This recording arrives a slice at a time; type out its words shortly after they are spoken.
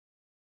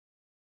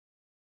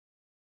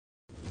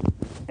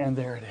And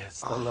there it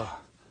is.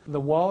 The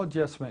wall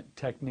adjustment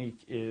technique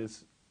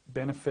is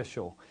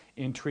beneficial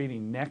in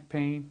treating neck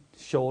pain,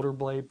 shoulder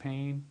blade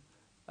pain,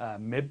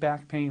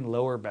 mid-back pain,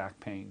 lower back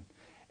pain.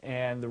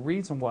 And the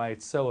reason why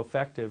it's so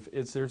effective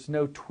is there's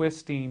no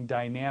twisting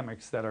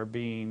dynamics that are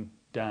being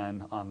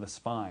done on the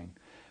spine.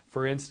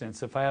 For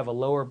instance, if I have a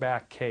lower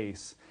back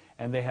case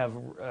and they have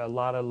a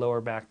lot of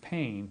lower back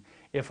pain,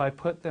 if I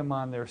put them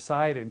on their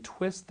side and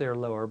twist their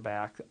lower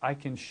back, I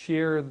can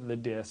shear the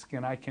disc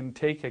and I can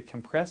take a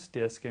compressed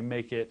disc and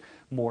make it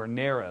more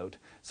narrowed.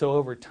 So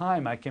over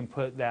time I can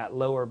put that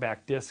lower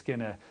back disc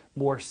in a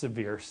more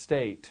severe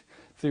state.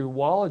 Through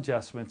wall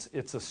adjustments,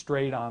 it's a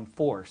straight-on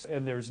force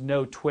and there's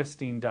no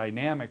twisting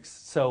dynamics,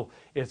 so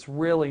it's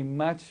really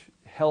much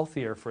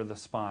healthier for the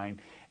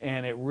spine,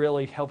 and it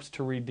really helps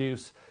to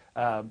reduce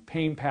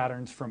pain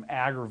patterns from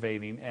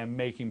aggravating and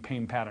making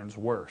pain patterns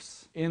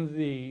worse. In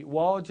the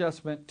wall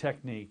adjustment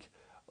technique,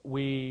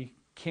 we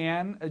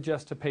can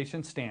adjust a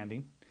patient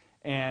standing,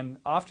 and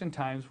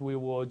oftentimes we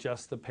will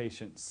adjust the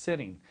patient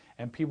sitting.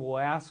 And people will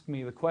ask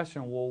me the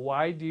question, well,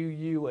 why do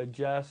you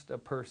adjust a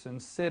person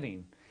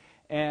sitting?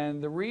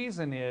 And the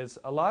reason is,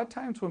 a lot of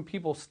times when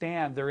people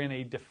stand, they're in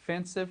a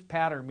defensive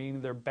pattern,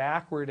 meaning they're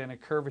backward in a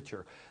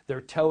curvature.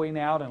 They're toeing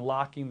out and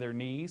locking their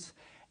knees.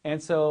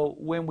 And so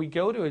when we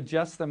go to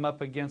adjust them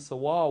up against the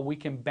wall, we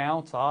can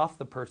bounce off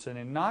the person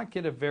and not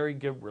get a very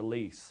good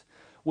release.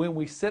 When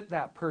we sit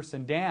that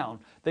person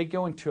down, they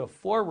go into a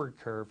forward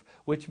curve,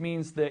 which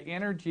means the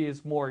energy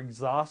is more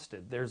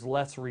exhausted. There's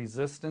less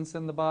resistance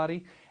in the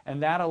body,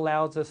 and that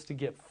allows us to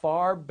get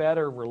far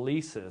better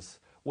releases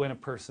when a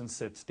person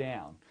sits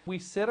down. We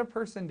sit a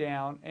person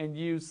down and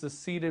use the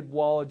seated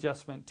wall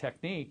adjustment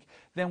technique,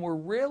 then we're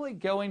really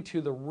going to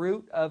the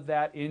root of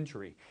that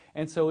injury.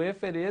 And so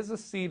if it is a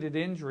seated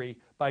injury,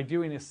 by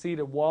doing a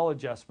seated wall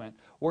adjustment,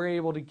 we're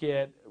able to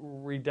get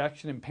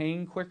reduction in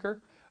pain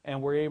quicker, and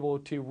we're able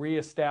to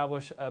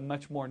reestablish a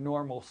much more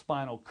normal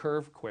spinal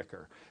curve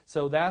quicker.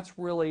 So that's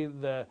really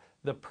the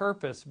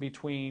purpose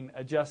between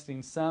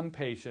adjusting some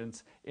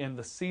patients in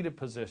the seated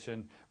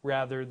position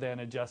rather than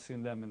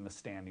adjusting them in the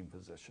standing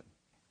position.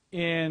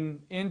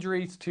 In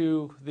injuries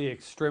to the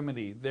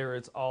extremity, there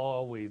is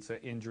always an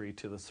injury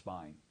to the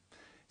spine.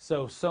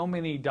 So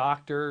many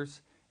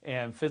doctors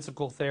and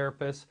physical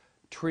therapists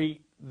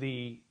treat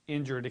the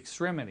injured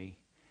extremity.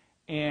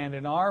 And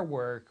in our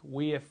work,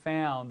 we have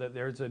found that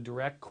there's a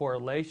direct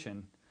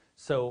correlation.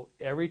 So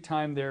every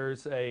time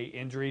there's an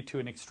injury to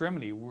an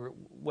extremity,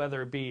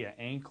 whether it be an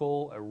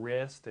ankle, a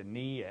wrist, a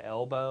knee, an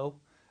elbow,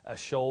 a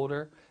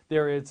shoulder,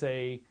 there is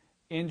an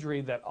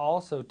injury that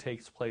also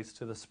takes place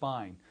to the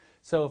spine.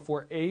 So if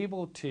we're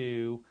able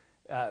to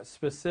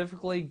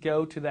specifically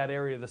go to that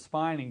area of the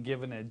spine and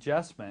give an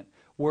adjustment,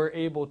 we're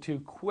able to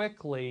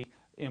quickly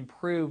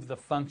improve the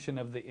function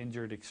of the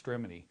injured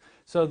extremity.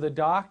 So the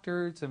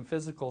doctors and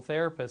physical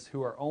therapists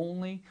who are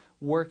only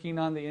working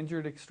on the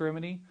injured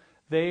extremity,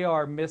 they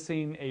are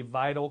missing a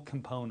vital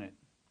component.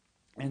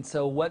 And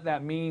so what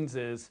that means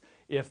is,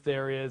 if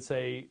there is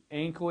an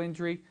ankle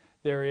injury,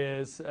 there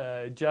is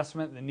an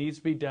adjustment that needs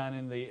to be done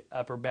in the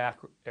upper back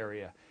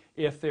area.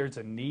 If there's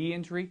a knee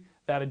injury,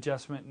 that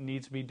adjustment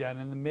needs to be done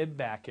in the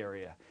mid-back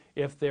area.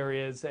 If there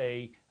is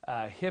a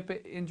hip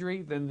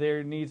injury, then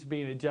there needs to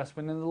be an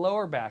adjustment in the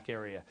lower back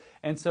area.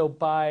 And so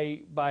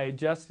by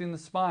adjusting the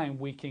spine,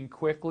 we can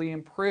quickly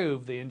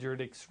improve the injured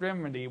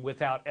extremity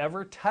without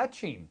ever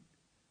touching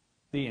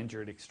the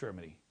injured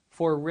extremity.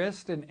 For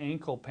wrist and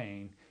ankle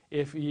pain,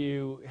 if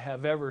you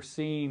have ever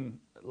seen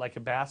like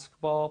a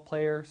basketball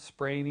player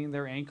spraining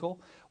their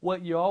ankle,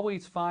 what you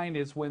always find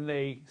is when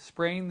they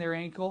sprain their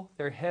ankle,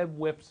 their head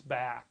whips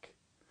back.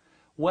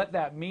 What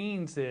that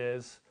means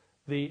is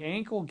the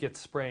ankle gets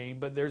sprained,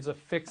 but there's a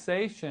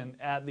fixation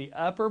at the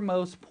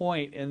uppermost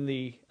point in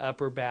the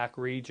upper back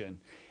region.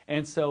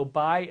 And so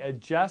by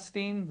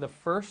adjusting the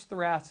first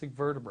thoracic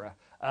vertebra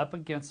up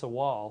against the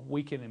wall,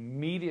 we can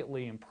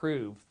immediately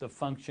improve the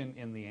function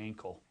in the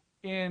ankle.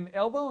 In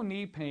elbow and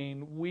knee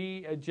pain,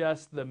 we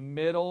adjust the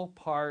middle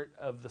part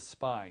of the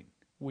spine.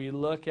 We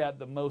look at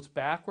the most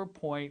backward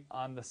point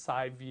on the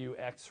side view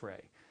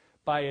x-ray.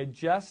 By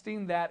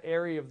adjusting that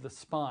area of the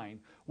spine,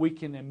 we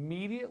can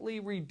immediately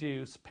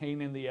reduce pain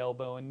in the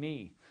elbow and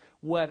knee.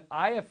 What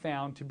I have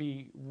found to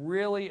be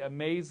really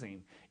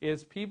amazing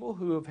is people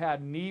who have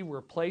had knee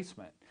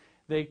replacement.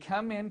 They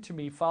come in to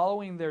me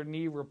following their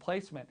knee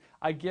replacement.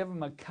 I give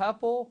them a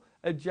couple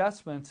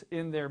adjustments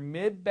in their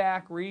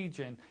mid-back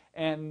region,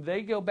 and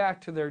they go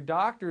back to their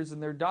doctors,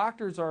 and their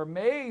doctors are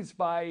amazed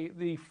by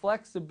the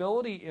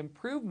flexibility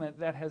improvement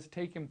that has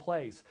taken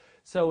place.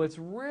 So it's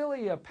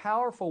really a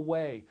powerful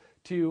way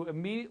to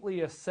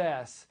immediately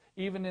assess,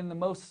 even in the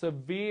most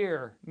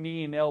severe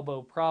knee and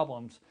elbow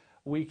problems,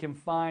 we can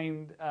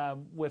find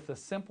with a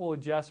simple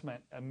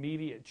adjustment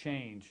immediate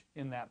change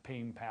in that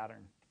pain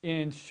pattern.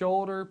 In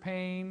shoulder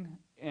pain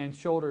and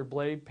shoulder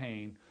blade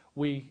pain,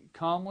 we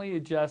calmly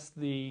adjust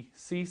the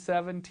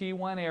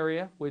C7-T1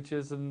 area, which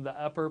is in the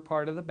upper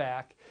part of the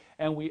back,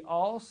 and we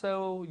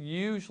also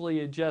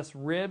usually adjust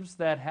ribs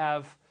that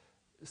have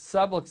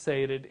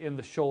subluxated in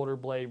the shoulder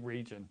blade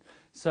region.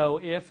 So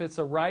if it's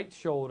a right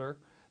shoulder,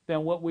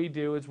 then what we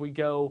do is we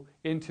go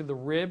into the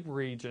rib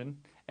region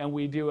and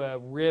we do a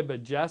rib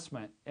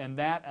adjustment, and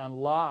that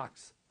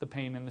unlocks the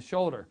pain in the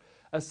shoulder.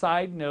 A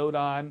side note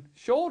on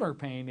shoulder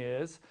pain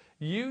is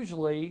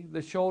usually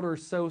the shoulder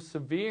is so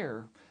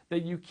severe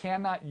that you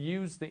cannot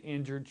use the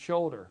injured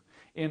shoulder.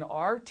 In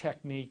our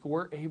technique,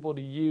 we're able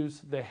to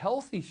use the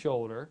healthy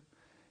shoulder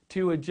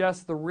to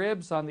adjust the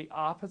ribs on the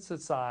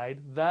opposite side,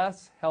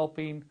 thus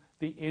helping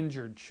the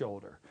injured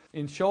shoulder.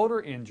 In shoulder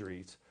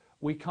injuries,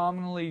 we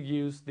commonly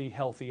use the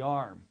healthy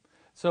arm.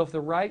 So if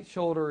the right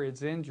shoulder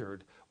is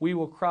injured, we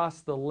will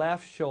cross the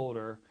left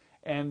shoulder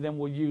and then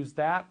we'll use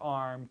that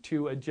arm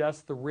to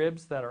adjust the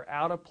ribs that are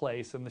out of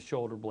place in the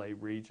shoulder blade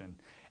region.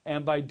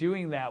 And by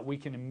doing that, we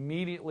can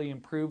immediately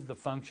improve the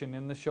function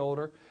in the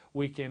shoulder.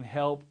 We can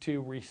help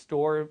to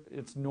restore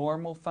its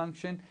normal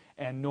function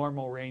and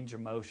normal range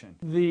of motion.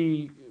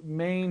 The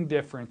main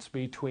difference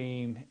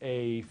between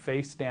a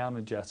face down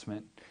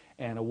adjustment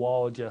and a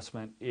wall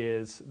adjustment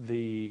is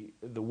the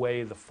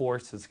way the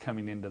force is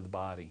coming into the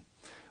body.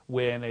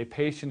 When a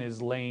patient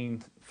is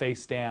laying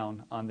face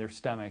down on their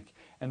stomach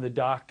and the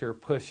doctor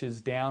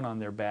pushes down on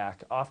their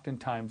back,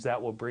 oftentimes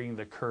that will bring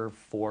the curve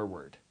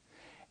forward.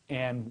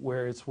 And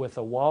whereas with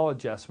a wall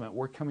adjustment,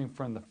 we're coming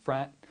from the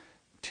front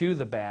to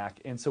the back,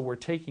 and so we're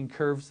taking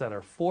curves that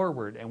are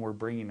forward and we're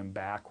bringing them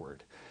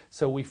backward.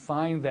 So we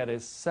find that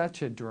it's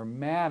such a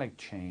dramatic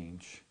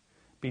change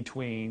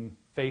between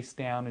face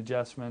down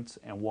adjustments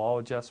and wall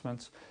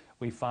adjustments.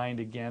 We find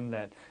again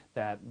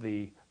that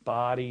the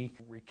body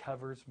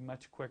recovers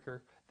much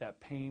quicker,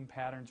 that pain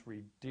patterns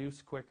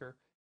reduce quicker.